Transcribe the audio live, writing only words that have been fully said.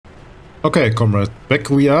Okay, comrade,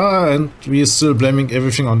 back we are, and we are still blaming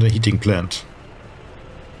everything on the heating plant.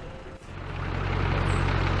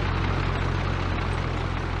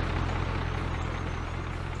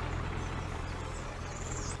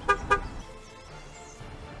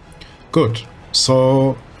 Good.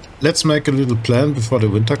 So let's make a little plan before the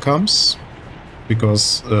winter comes,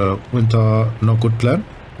 because winter no good plan.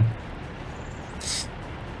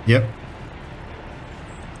 Yep.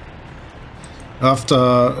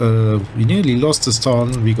 After we nearly lost this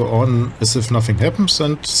town, we go on as if nothing happens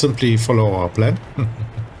and simply follow our plan.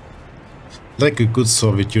 Like a good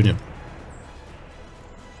Soviet Union.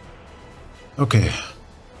 Okay.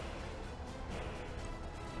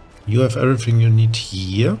 You have everything you need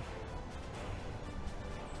here.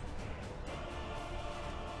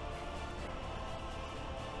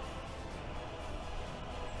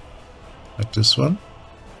 Like this one.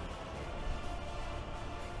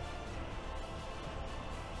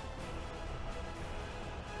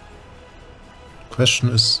 Question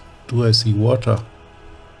is, do I see water?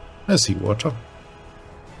 I see water.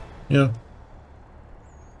 Yeah.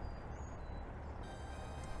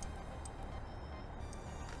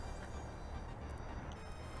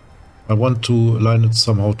 I want to align it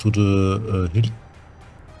somehow to the hill.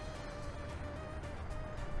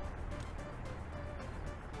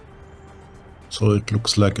 So it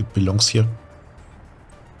looks like it belongs here.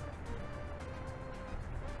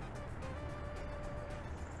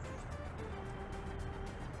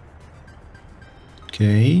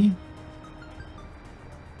 Okay.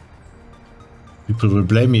 People will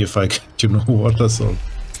blame me if I get, water, so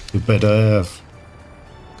you better have.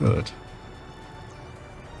 Good.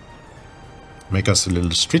 Make us a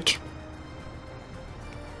little street.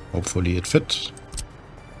 Hopefully it fits.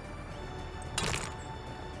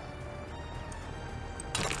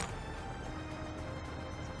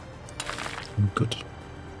 Good.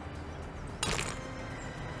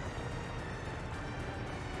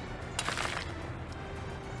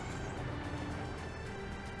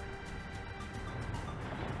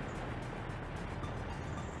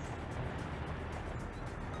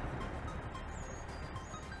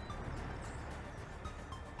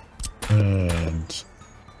 And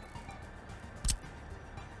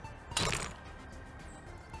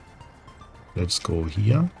let's go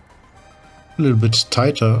here. A little bit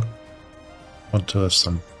tighter. Want to have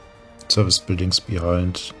some service buildings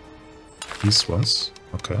behind these ones.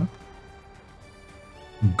 Okay.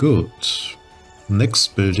 Good.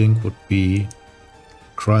 Next building would be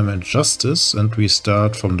crime and justice, and we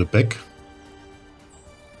start from the back.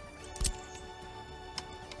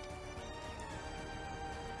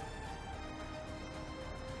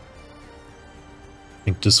 I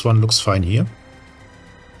think this one looks fine here.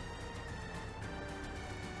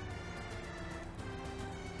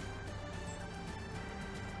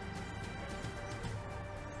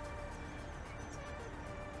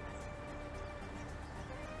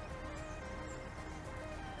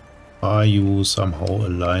 Are you somehow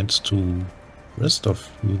aligned to rest of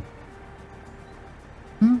you?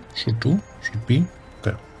 Should do, should be.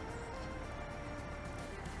 Okay.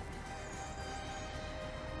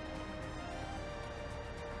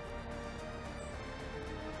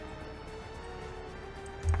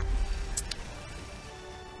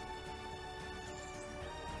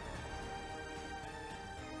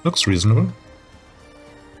 Looks reasonable.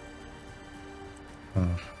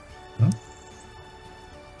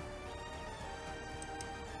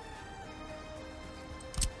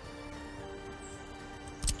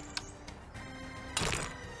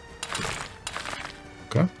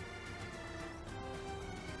 Okay.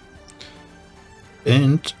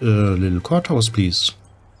 And a little courthouse, please.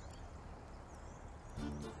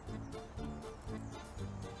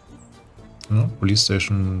 No, police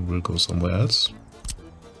station will go somewhere else.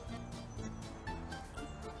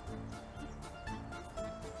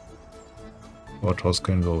 Courthouse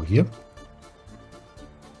can go here.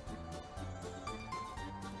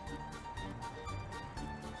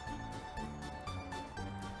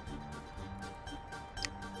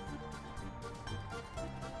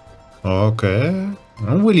 Okay.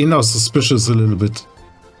 I'm really now suspicious a little bit.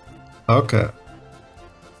 Okay.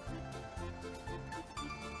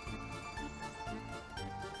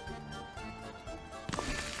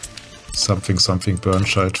 Something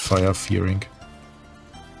Burnshide fire fearing.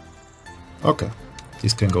 Okay.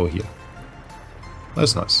 These can go here.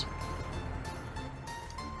 That's nice.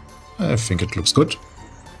 I think it looks good.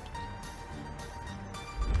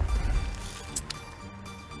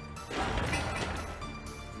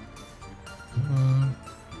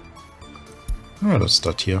 Let's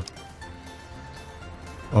start here.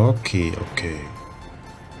 Okay.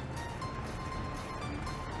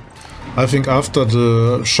 I think after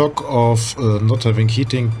the shock of not having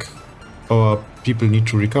heating, our people need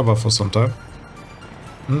to recover for some time.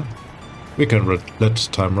 We can let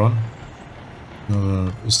time run.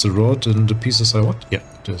 Is the road in the pieces I want? Yeah,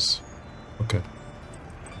 it is. Okay.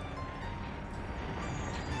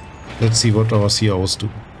 Let's see what our COs do.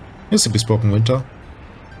 Here's the bespoken winter.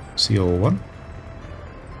 CO1.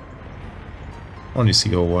 Only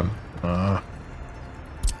CO1.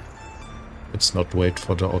 Let's not wait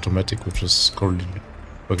for the automatic, which is currently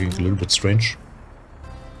working a little bit strange.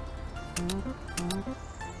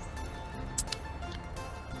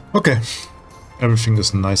 Okay. Everything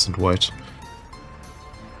is nice and white.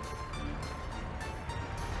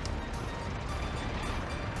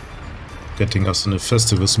 Getting us in a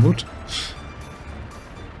festivus mood.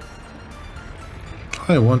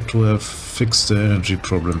 I want to have fixed the energy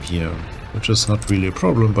problem here, which is not really a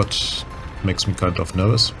problem, but makes me kind of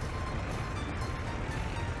nervous.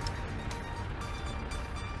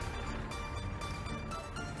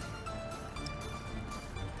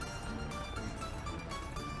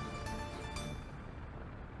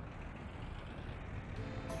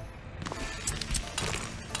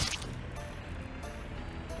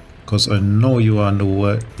 Because I know you are in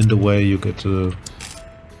the way you get the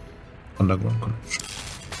underground connection.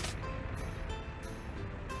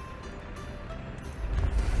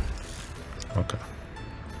 Okay.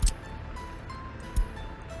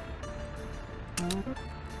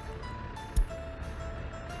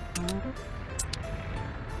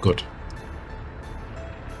 Good.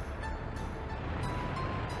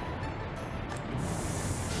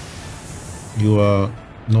 You are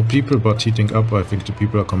no people but heating up. I think the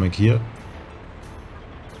people are coming here.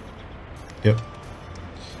 Yep.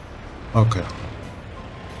 Okay.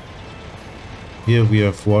 Here we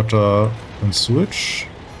have water and sewage.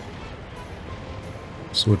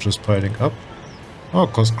 Sewage is piling up. Oh,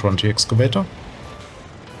 cost crunchy excavator.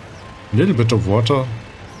 A little bit of water.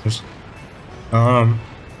 Yes.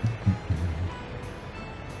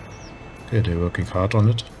 Okay, they're working hard on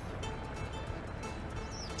it.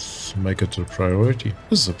 Let's make it a priority.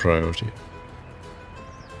 This is a priority.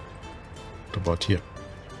 What about here?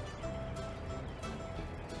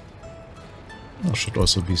 Oh, should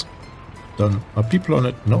also be done. Are people on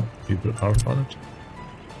it? No, people aren't on it.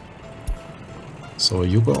 So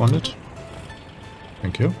you go on it.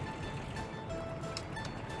 Thank you.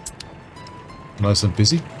 Nice and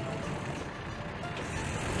busy.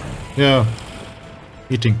 Yeah.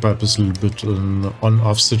 Heating pipe is a little bit an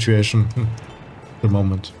on-off situation at the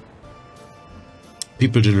moment.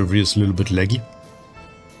 People delivery is a little bit laggy.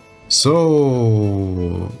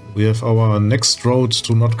 So we have our next road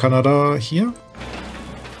to North Canada here.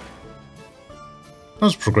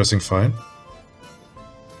 That's progressing fine.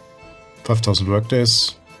 5,000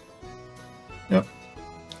 workdays. Yeah,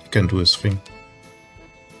 he can do his thing.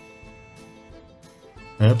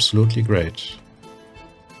 Absolutely great.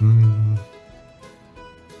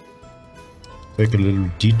 Take a little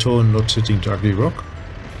detour, not hitting the ugly rock.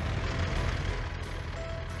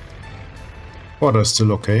 Water is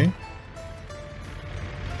still okay.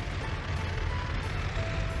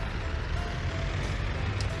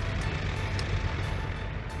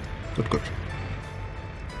 Good, good.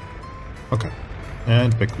 Okay,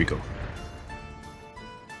 and back we go.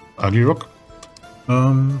 Ugly rock.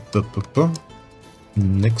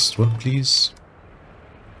 Next one, please.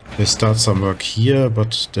 They start some work here,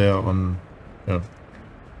 but they are on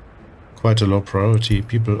quite a low priority.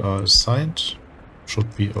 People are assigned.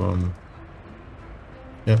 Should be on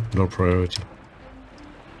low priority.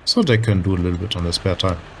 So they can do a little bit on their spare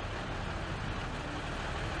time.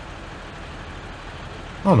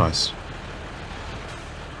 Oh, nice.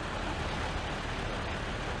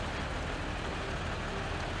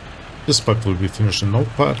 This pipe will be finished in no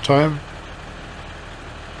time.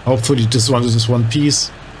 Hopefully this one is one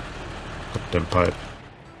piece. Goddamn pipe.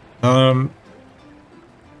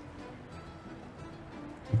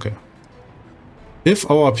 Okay. If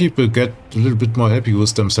our people get a little bit more happy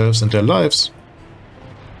with themselves and their lives,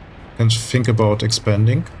 can think about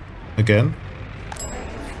expanding again.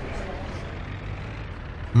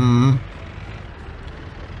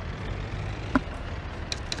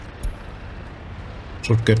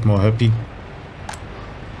 Should get more happy.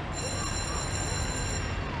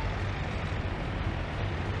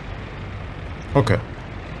 Okay.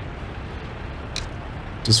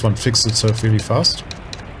 This one fixed itself really fast.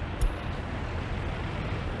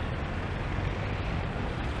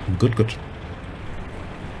 Good, good.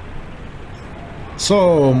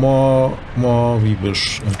 So more we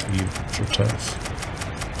wish and we should have.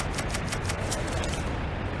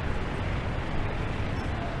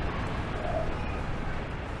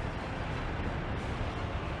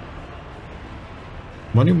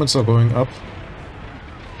 Monuments are going up.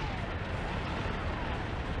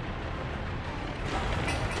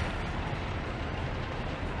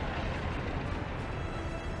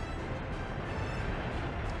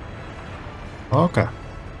 Okay.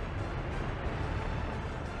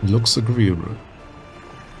 Looks agreeable.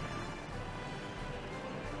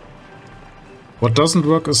 What doesn't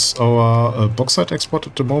work is our bauxite export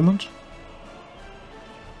at the moment.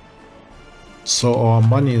 So our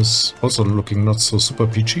money is also looking not so super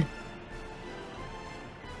peachy.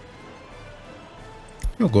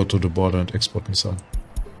 You go to the border and export me some.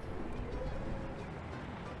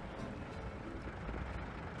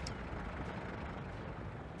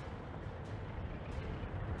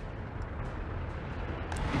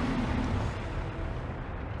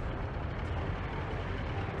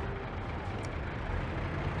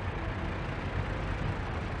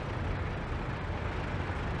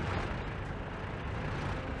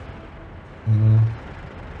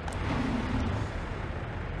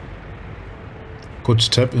 Could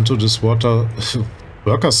tap into this water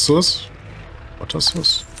worker source? Water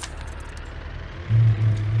source?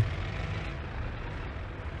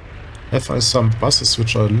 Have I some buses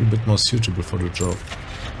which are a little bit more suitable for the job?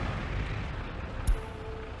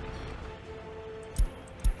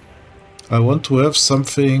 I want to have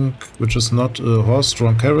something which is not a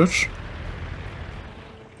horse-drawn carriage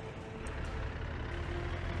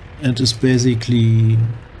and is basically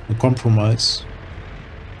a compromise.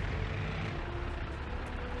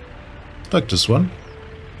 Like this one.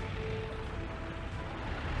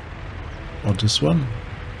 Or this one.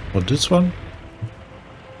 Or this one.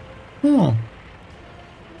 Oh.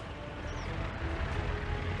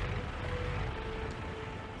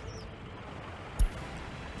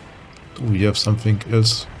 Do we have something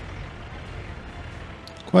else?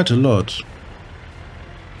 Quite a lot.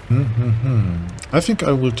 I think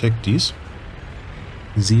I will take these.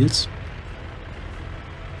 Seals.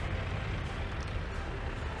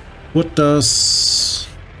 What does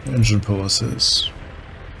engine power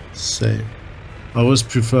say? I always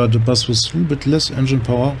prefer the bus with a little bit less engine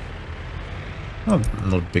power. Oh,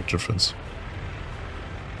 not big difference.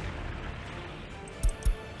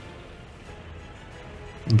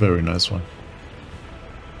 Very nice one.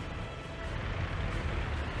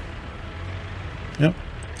 Yeah.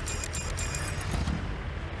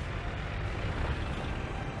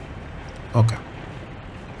 Okay.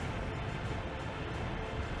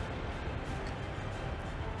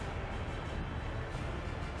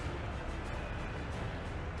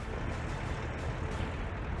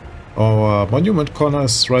 Our monument corner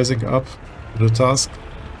is rising up to the task.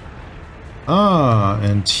 Ah,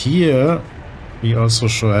 and here we also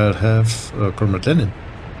shall have Comrade Lenin.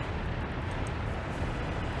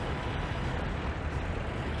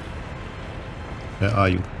 Where are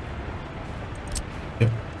you? Yeah.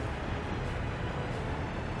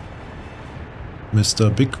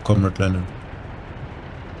 Mr. Big Comrade Lenin.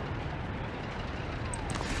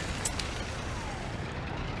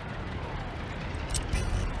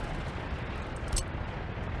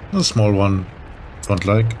 A small one, don't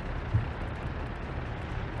like.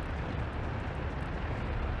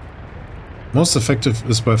 Most effective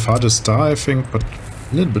is by far the star, I think, but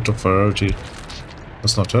a little bit of variety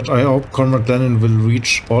does not hurt. I hope Comrade Lenin will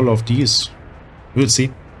reach all of these. We'll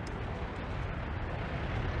see.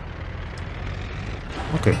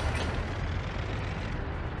 Okay.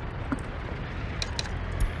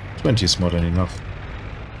 20 is more than enough.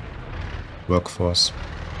 Workforce.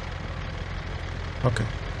 Okay.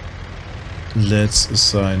 Let's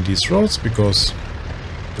assign these roads because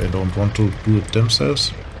they don't want to do it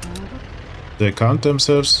themselves. They can't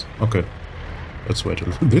themselves. Okay. Let's wait a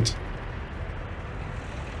little bit.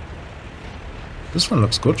 This one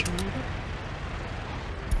looks good.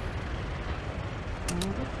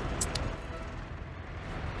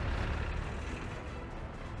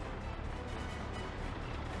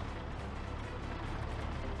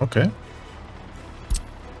 Okay.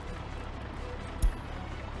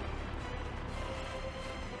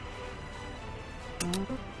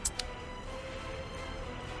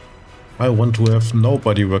 I want to have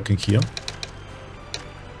nobody working here.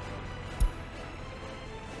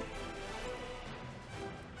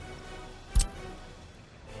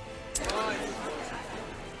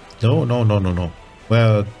 No, no, no, no, no.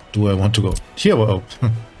 Where do I want to go? Here, oh,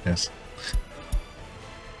 yes.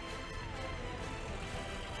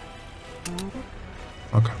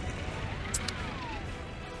 Okay.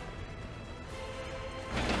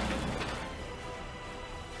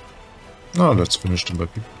 Now let's finish them by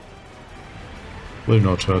people. Will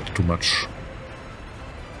not hurt too much.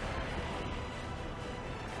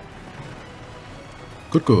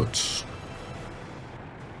 Good, good.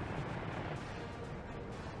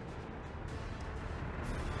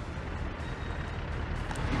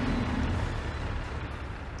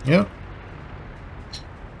 Yeah.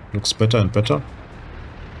 Looks better and better.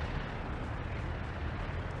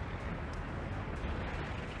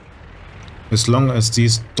 As long as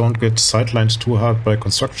these don't get sidelined too hard by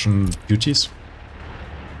construction duties,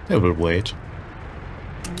 they will wait.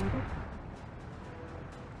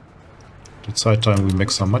 It's high time we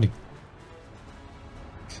make some money.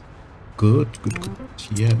 Good, good, good.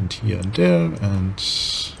 Here and there, and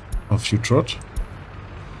off you trot.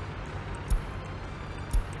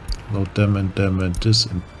 Load them and this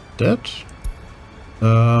and that.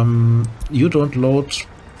 You don't load,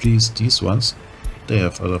 please, these ones. They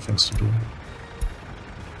have other things to do.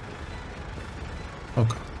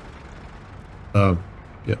 Okay.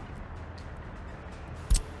 Yeah.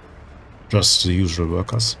 Just the usual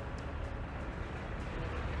workers.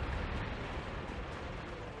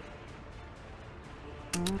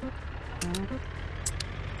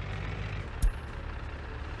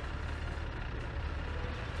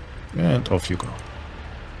 And off you go.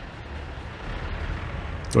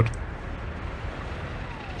 Good.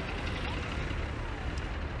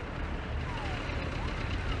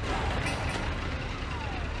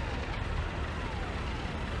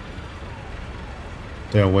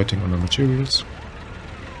 They are waiting on the materials.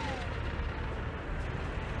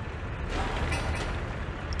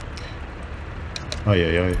 Ay,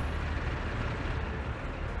 ay, ay.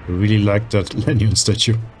 I really like that Lenin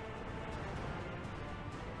statue.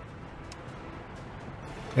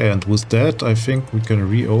 And with that, I think we can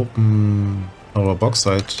reopen our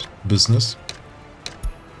bauxite business.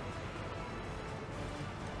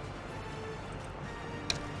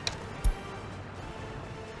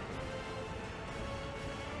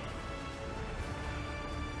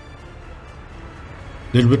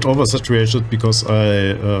 A little bit oversaturated because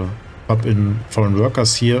I pump in foreign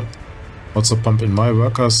workers here, also pump in my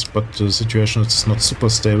workers, but the situation is not super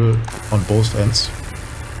stable on both ends.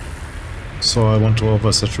 So I want to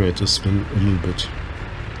oversaturate this a little bit.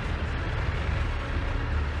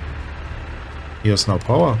 Here's now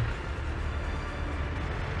power.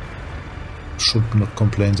 Should not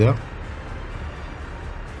complain there.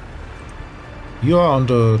 You are on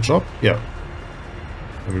the job? Yeah.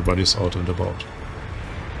 Everybody's out and about.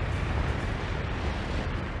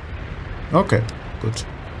 Okay, good.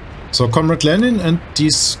 So Comrade Lenin and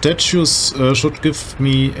these statues should give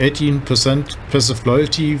me 18% passive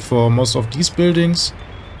loyalty for most of these buildings.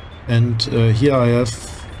 And here I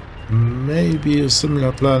have maybe a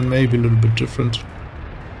similar plan, maybe a little bit different.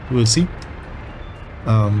 We'll see.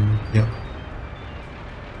 Yeah.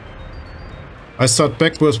 I start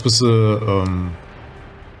backwards with the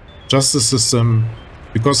justice system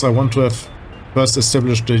because I want to have first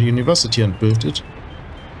established the university and build it.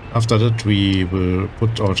 After that we will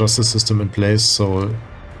put our justice system in place, so it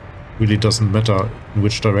really doesn't matter in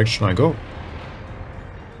which direction I go.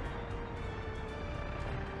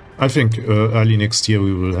 I think early next year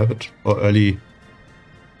we will have it, or early...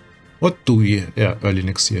 What do we... Yeah, early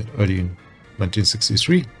next year, early in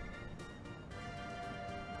 1963.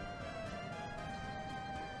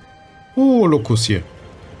 Oh, look who's here.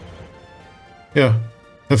 Yeah,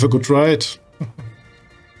 have a good ride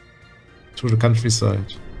to the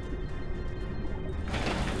countryside.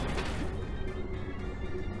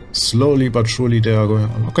 Slowly but surely they are going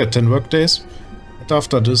on. Okay, 10 work days. And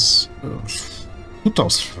after this,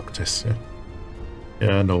 2000 work days. Yeah.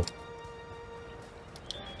 Yeah, no.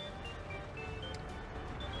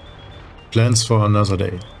 Plans for another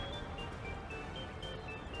day.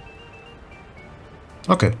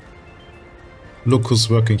 Okay. Look who's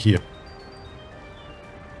working here.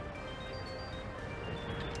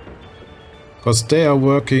 Because they are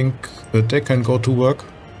working, they can go to work.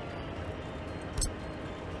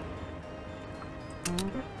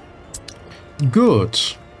 Good.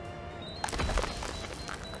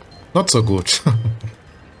 Not so good.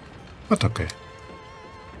 But okay.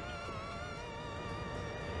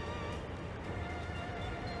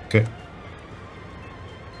 Okay.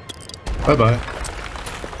 Bye-bye.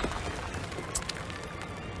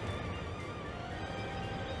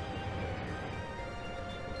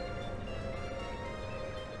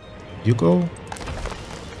 You go.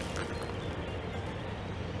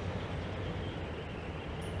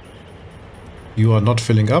 You are not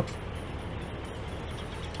filling up?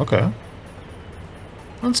 Okay.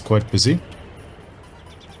 That's quite busy.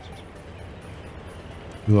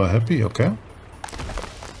 You are happy? Okay.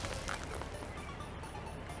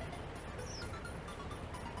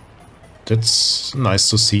 That's nice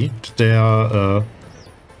to see. They are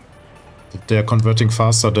converting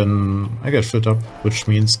faster than I get filled up, which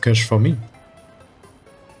means cash for me.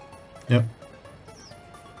 Yeah.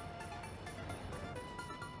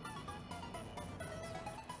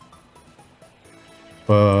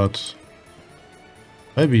 but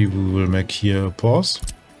maybe we will make here a pause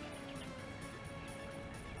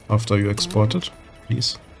after you export it,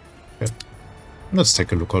 please. Okay. Let's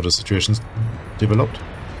take a look how the situation's developed.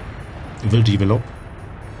 It will develop.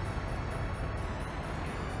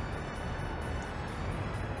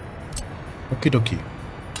 Okie dokie.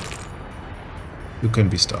 You can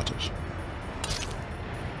be started.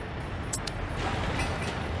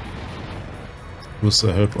 With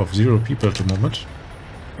the help of 0 people at the moment.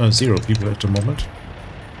 0 people at the moment.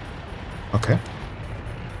 Okay.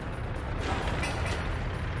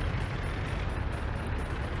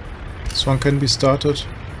 This one can be started.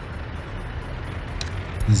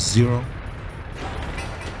 0.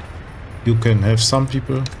 You can have some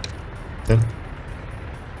people. Then.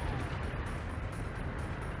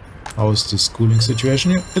 How is the schooling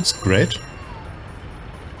situation here? It's great.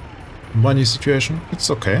 Money situation, it's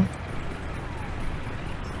okay.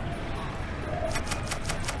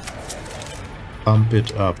 Pump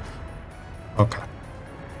it up. Okay.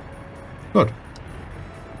 Good.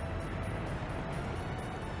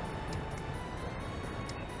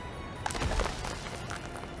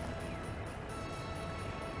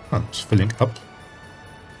 Oh, it's filling up.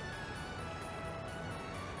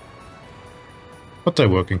 But they're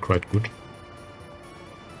working quite good.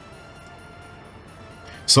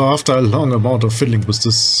 So after a long amount of fiddling with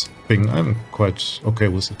this thing, I'm quite okay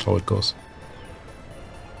with it, how it goes.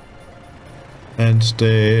 And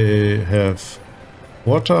they have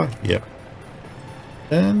water, yeah.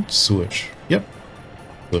 And sewage, yep.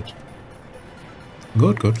 Good.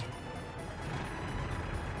 Good, good.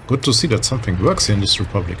 Good to see that something works in this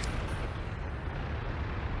republic.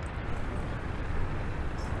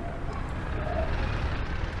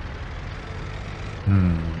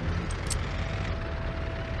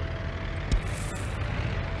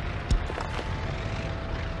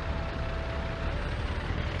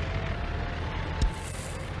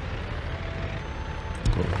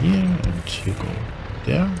 Go here and you go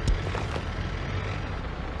there.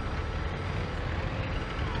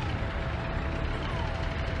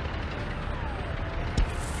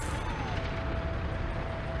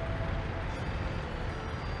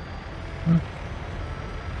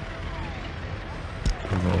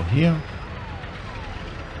 Go here.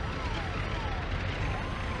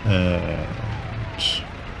 And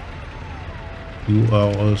you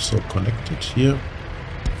are also connected here.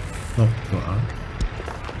 No, you aren't.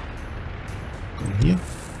 Go here.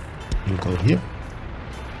 You go here.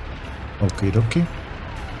 Okay, dokie.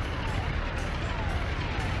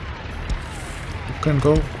 You can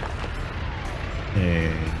go.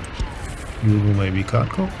 And you maybe can't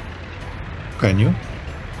go. Can you?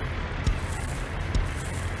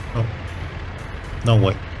 Oh. No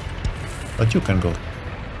way. But you can go.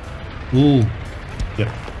 Ooh.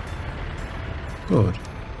 Yeah. Good.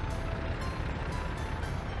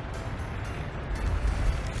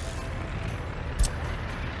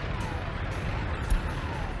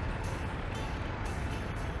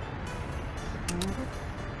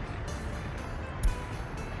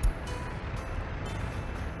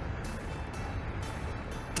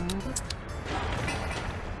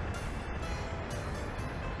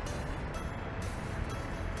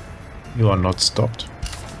 You are not stopped.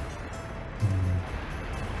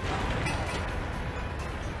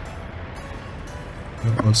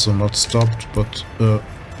 You're also not stopped, but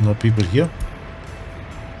no people here.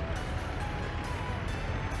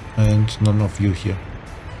 And none of you here.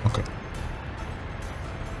 Okay.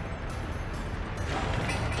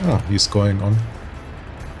 Oh, he's going on.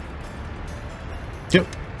 Yep.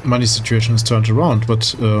 Money situation is turned around,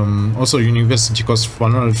 but also university costs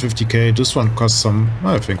 150k. This one costs some,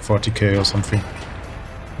 I think 40k or something.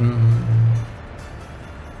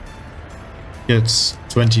 Yeah, it's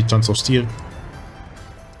 20 tons of steel.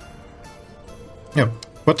 Yeah,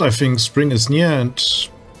 but I think spring is near and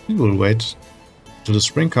we will wait till the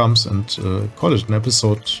spring comes and call it an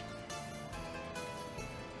episode.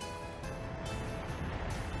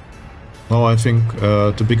 Now I think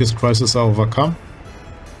the biggest crises are overcome.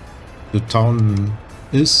 The town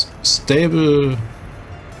is stable,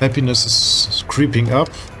 happiness is creeping up,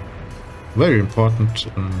 very important.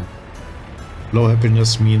 Low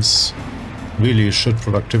happiness means really shit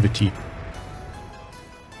productivity.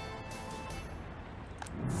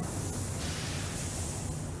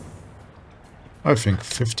 I think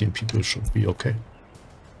 15 people should be okay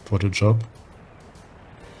for the job.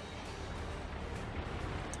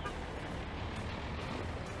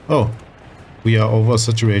 Oh. We are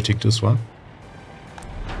oversaturating this one.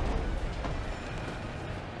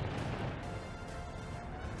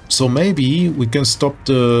 So maybe we can stop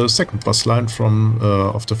the second bus line from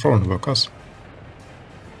of the foreign workers.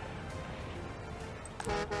 You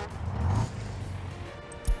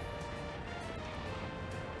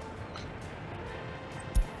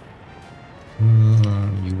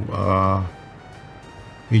are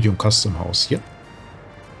medium custom house here.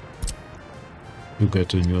 You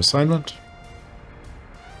get a new assignment.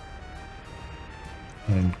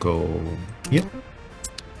 And go here.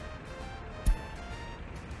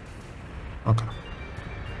 Okay.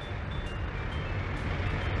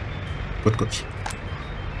 Good.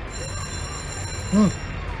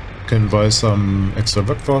 Can buy some extra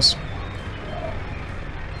workforce.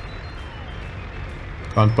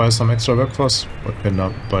 Can't buy some extra workforce, but can I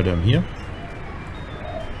buy them here?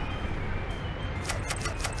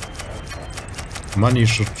 Money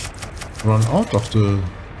should run out of the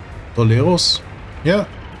Doleros. Yeah.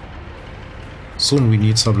 Soon we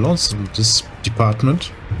need some loans in this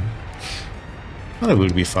department. I will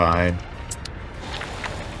be fine.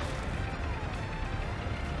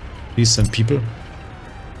 Please send people.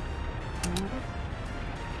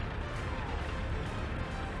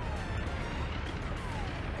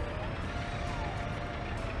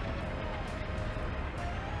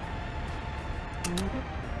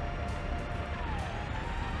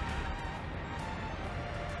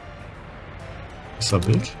 Is that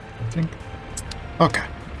built, I think? Okay.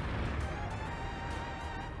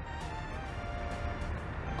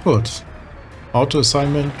 Good. Auto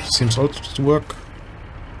assignment seems also to work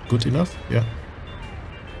good enough. Yeah.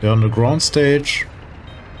 They're on the ground stage.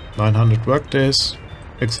 900 work days.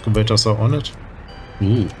 Excavators are on it.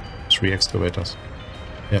 Ooh, 3 excavators.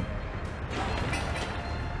 Yeah.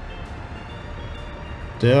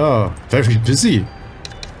 They are very busy.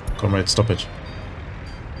 Comrade, stop it.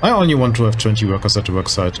 I only want to have 20 workers at the work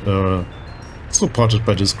site. Supported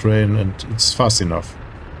by this crane, and it's fast enough.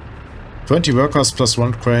 20 workers plus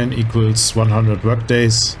 1 crane equals 100 work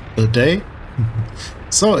days a day.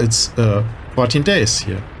 So it's 14 days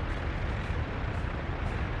here.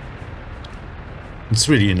 It's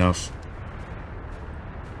really enough.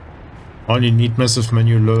 Only need massive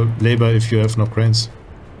manual labor if you have no cranes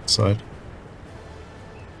inside.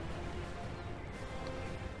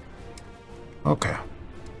 Okay.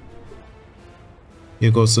 Here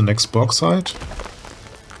goes the next bauxite.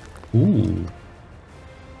 Ooh.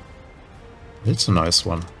 It's a nice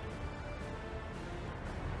one.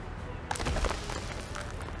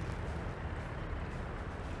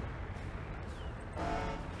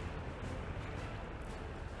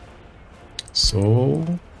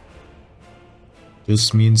 So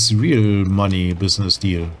this means real money business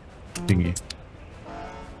deal thingy.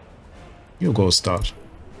 You go start.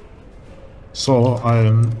 So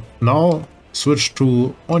I'm now switched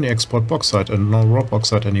to only export bauxite and no raw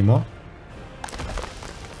bauxite anymore.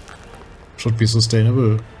 Should be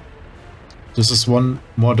sustainable. This is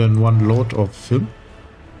more than one load of film.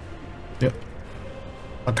 Yeah.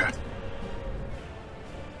 Okay.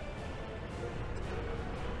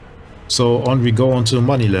 So on we go onto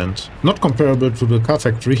Moneyland. Not comparable to the car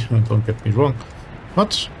factory, don't get me wrong,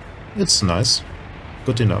 but it's nice.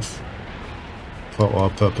 Good enough for our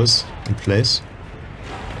purpose and place.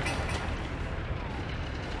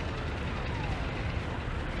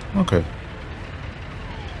 Okay.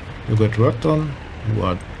 You get work done. You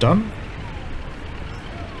are done.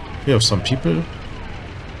 We have some people.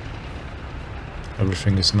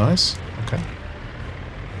 Everything is nice. Okay.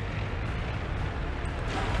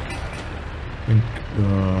 Think,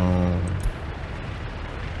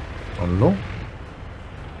 down low.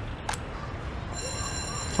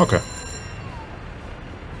 Okay.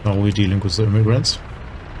 Now we're dealing with the immigrants.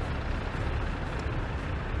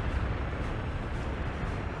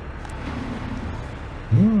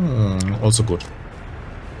 Also good.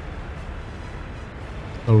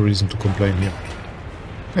 No reason to complain here.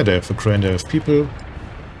 Yeah, they have a crane, they have people.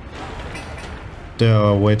 They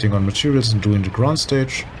are waiting on materials and doing the ground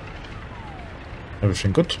stage.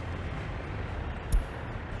 Everything good.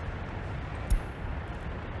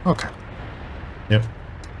 Okay. Yep.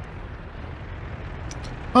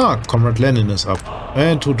 Ah, Comrade Lenin is up.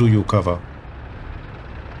 And who do you cover?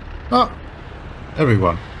 Ah,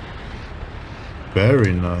 everyone.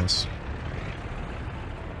 Very nice.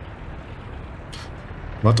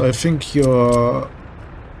 But I think your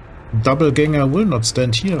doppelganger will not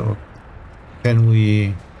stand here. Can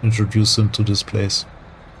we introduce him to this place?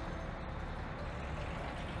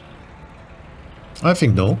 I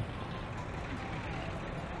think no.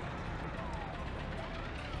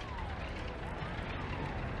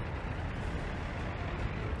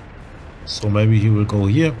 So maybe he will go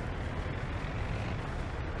here.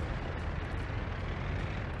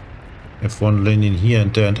 Have one lane in here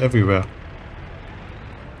and there and everywhere.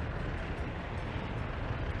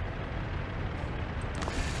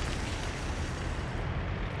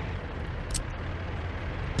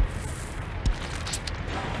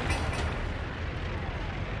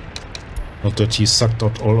 Not that he sucked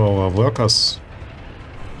out all our workers.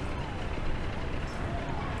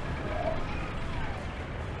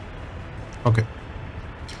 Okay.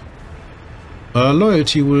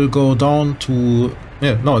 Loyalty will go down to...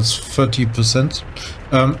 yeah, no, it's 30%.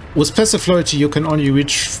 With passive loyalty you can only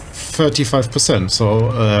reach 35%,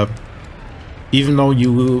 so even though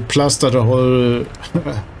you plaster the whole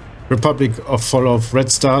Republic full of red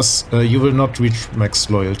stars, you will not reach max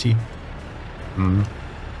loyalty.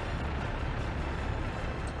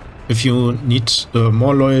 If you need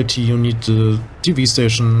more loyalty, you need the TV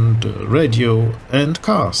station, the radio, and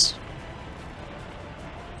cars.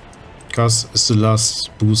 Cars is the last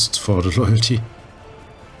boost for the loyalty.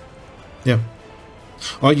 Yeah.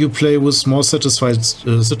 Or you play with more satisfied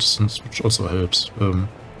citizens, which also helps.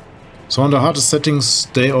 So on the hardest settings,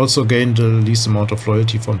 they also gain the least amount of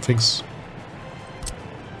loyalty from things.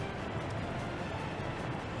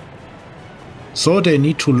 So they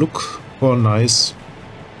need to look for nice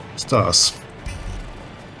stars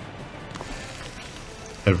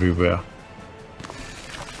everywhere.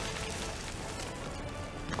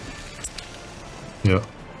 Yeah.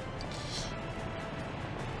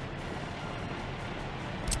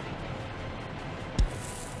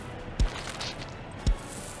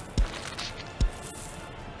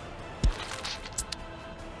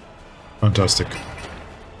 Fantastic.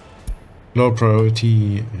 Low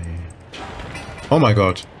priority. Oh my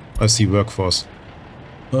god, I see workforce.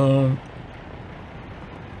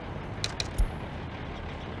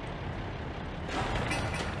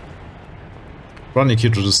 Running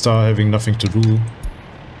here to the star, having nothing to do.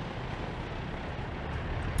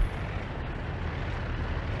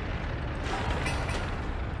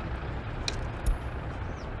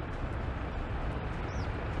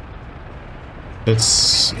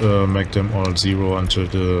 Let's make them all 0 until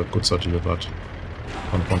the goods are delivered.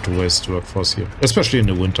 Don't want to waste workforce here, especially in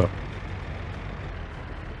the winter.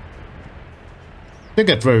 They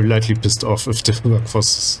get very lightly pissed off if the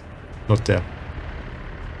workforce is not there.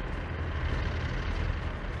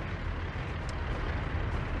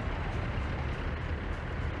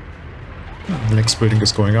 The next building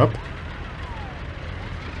is going up.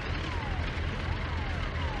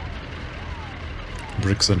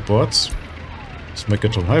 Bricks and boards. Let's make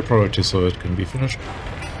it on high priority so it can be finished.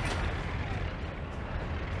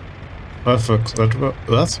 Earthworks,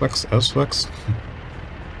 earthworks.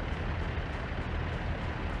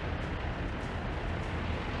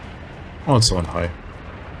 Also on high.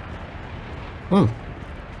 Oh.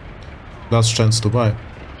 Last chance to buy.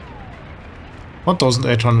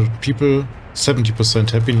 1,800 people,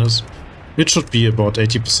 70% happiness. It should be about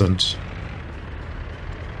 80%.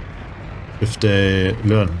 If they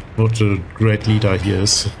learn what a great leader he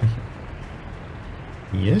is.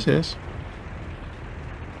 Yes, yes.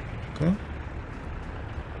 Okay.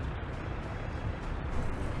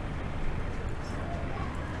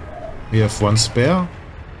 We have one spare.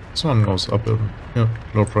 This one goes up. Yeah,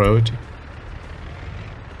 low priority.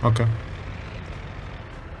 Okay.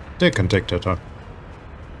 They can take their time.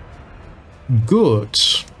 Good.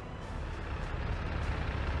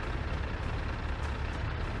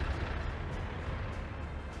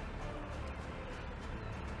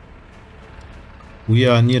 We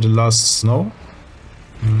are near the last snow.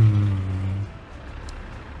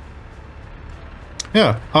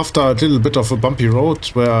 Yeah, after a little bit of a bumpy road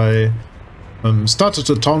where I started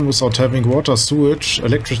the town without having water, sewage,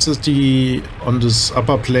 electricity on this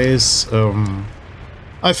upper place,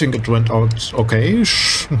 I think it went out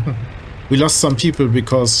okay-ish. We lost some people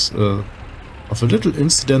because of a little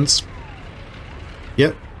incident.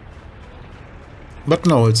 Yeah. But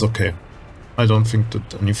no, it's okay. I don't think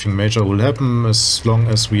that anything major will happen as long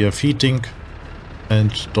as we have heating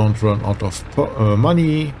and don't run out of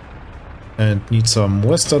money and need some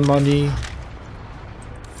Western money.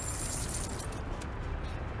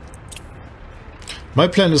 My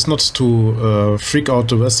plan is not to freak out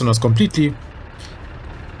the Westerners completely.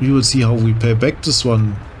 We will see how we pay back this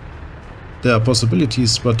one. There are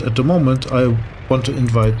possibilities, but at the moment I want to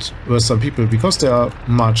invite Western people because they are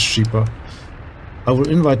much cheaper. I will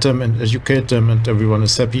invite them and educate them and everyone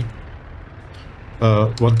is happy.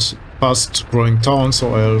 Want fast growing town,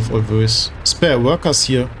 so I have always spare workers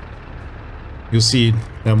here. You see,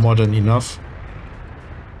 they're more than enough.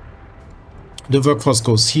 The workforce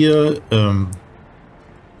goes here.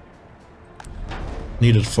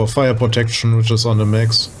 Needed for fire protection, which is on the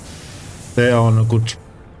max. They are on a good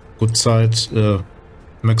side.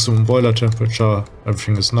 Maximum boiler temperature,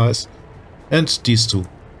 everything is nice. And these two,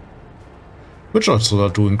 which also are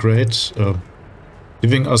doing great,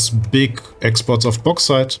 giving us big exports of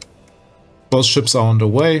bauxite. Both ships are on the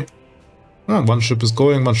way. Oh, one ship is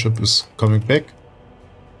going, one ship is coming back.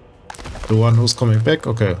 The one who's coming back,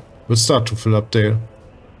 okay, will start to fill up there.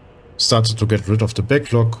 Started to get rid of the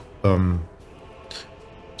backlog.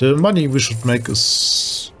 The money we should make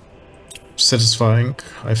is satisfying,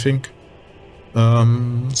 I think.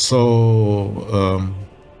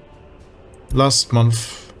 Last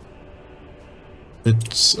month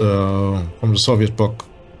it's from the Soviet bloc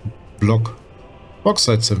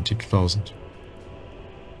bauxite 70,000.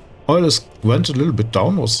 Oil went a little bit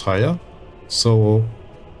down, was higher. So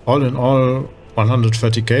all in all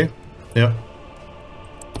 130k. Yeah.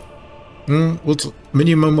 With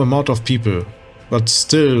minimum amount of people. But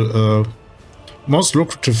still, most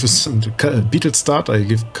lucrative is the Beetle start. I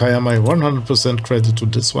give Kaya my 100% credit to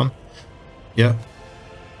this one. Yeah.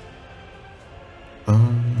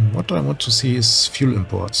 What I want to see is fuel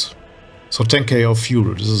imports. So 10k of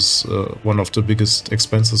fuel. This is one of the biggest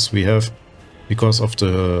expenses we have because of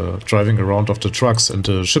the driving around of the trucks and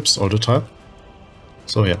the ships all the time.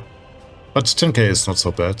 So yeah. But 10k is not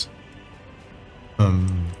so bad.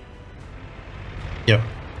 Yeah.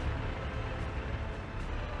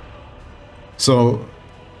 So,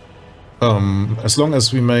 as long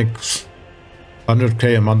as we make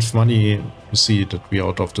 100k a month money, you see that we're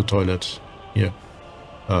out of the toilet here.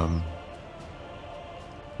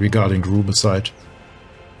 Regarding rouble side.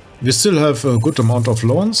 We still have a good amount of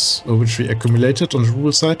loans, which we accumulated on the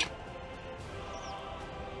rouble side.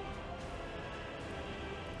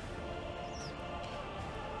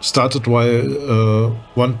 Started while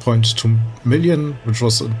 1.2 million, which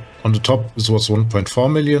was on the top, this was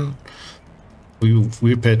 1.4 million.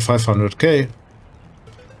 We paid 500k,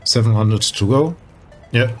 700 to go.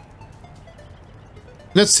 Yeah.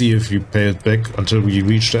 Let's see if we pay it back until we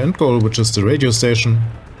reach the end goal, which is the radio station.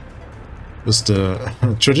 Is the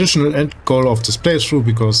traditional end goal of this playthrough,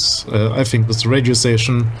 because I think with the radio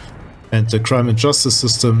station and the crime and justice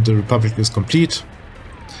system, the Republic is complete.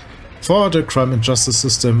 For the crime and justice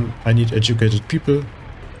system, I need educated people.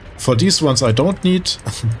 For these ones, I don't need.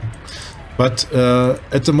 But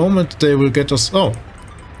at the moment, they will get us... Oh,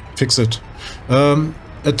 fix it.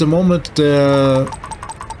 At the moment,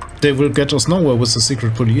 they will get us nowhere with the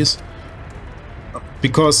secret police.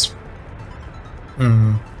 Because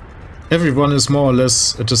everyone is more or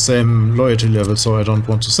less at the same loyalty level, so I don't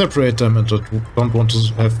want to separate them and don't want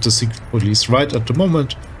to have the secret police right at the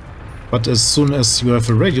moment. But as soon as you have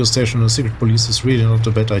a radio station, the secret police is really not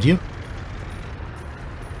a bad idea.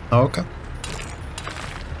 Okay.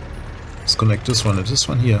 Let's connect this one and this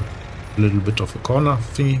one here. A little bit of a corner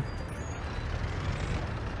thingy.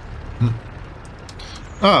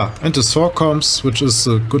 Ah, and the Sorcoms, which is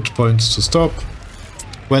a good point to stop.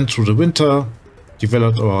 Went through the winter,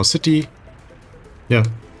 developed our city. Yeah.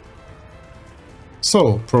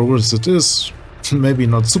 So, progress it is. Maybe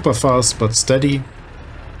not super fast, but steady.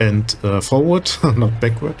 And forward, not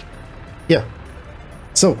backward. Yeah.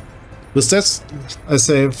 So, with that, I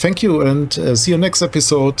say thank you and see you next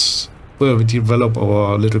episode where we develop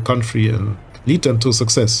our little country and lead them to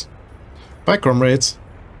success. Bye, comrades.